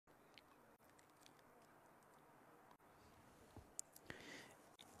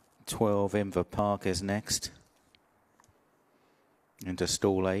12, Inver Park is next. Into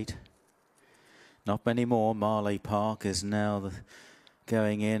stall 8. Not many more. Marley Park is now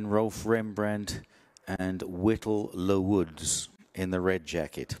going in. Rolf Rembrandt and Whittle Le Woods in the red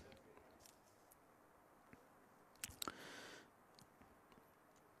jacket.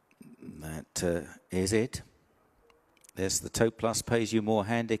 That is it. There's the Tote Plus pays you more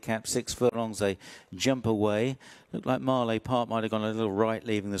handicap. 6 furlongs, they jump away. Looked like Marley Park might have gone a little right,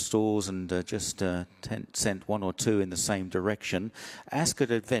 leaving the stalls, and just sent 1 or 2 in the same direction.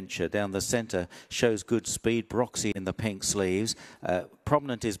 Ascot Adventure down the centre shows good speed. Broxy in the pink sleeves.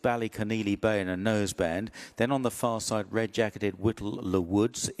 Prominent is Ballyconneely Bay in a noseband. Then on the far side, red-jacketed Whittle Le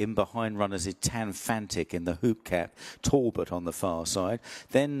Woods. In behind runners is Tanfantic in the hoop cap. Talbot on the far side.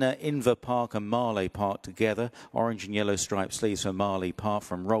 Then Inver Park and Marley Park together. Orange and yellow striped sleeves for Marley Park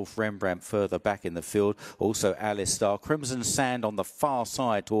from Rolf Rembrandt further back in the field. Also Alice Star. Crimson Sand on the far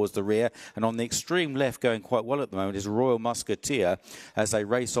side towards the rear. And on the extreme left, going quite well at the moment, is Royal Musketeer as they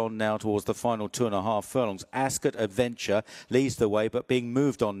race on now towards the final 2.5 furlongs. Ascot Adventure leads the way, but being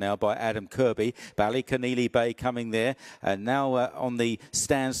moved on now by Adam Kirby. Ballyconneely Bay coming there. And now on the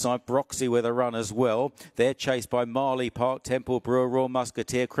stand side, Broxy with a run as well. They're chased by Marley Park, Temple Brewer, Royal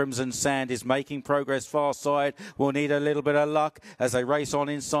Musketeer. Crimson Sand is making progress far side. Will need a little bit of luck as they race on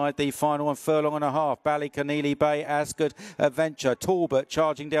inside the final 1.5 furlongs. Ballyconneely Bay, Ascot Adventure. Talbot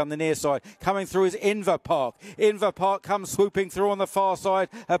charging down the near side. Coming through is Inver Park. Inver Park comes swooping through on the far side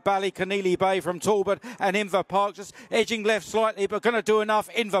of Ballyconneely Bay from Talbot, and Inver Park just edging left slightly, but going to do enough.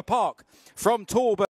 Inver Park from Talbot.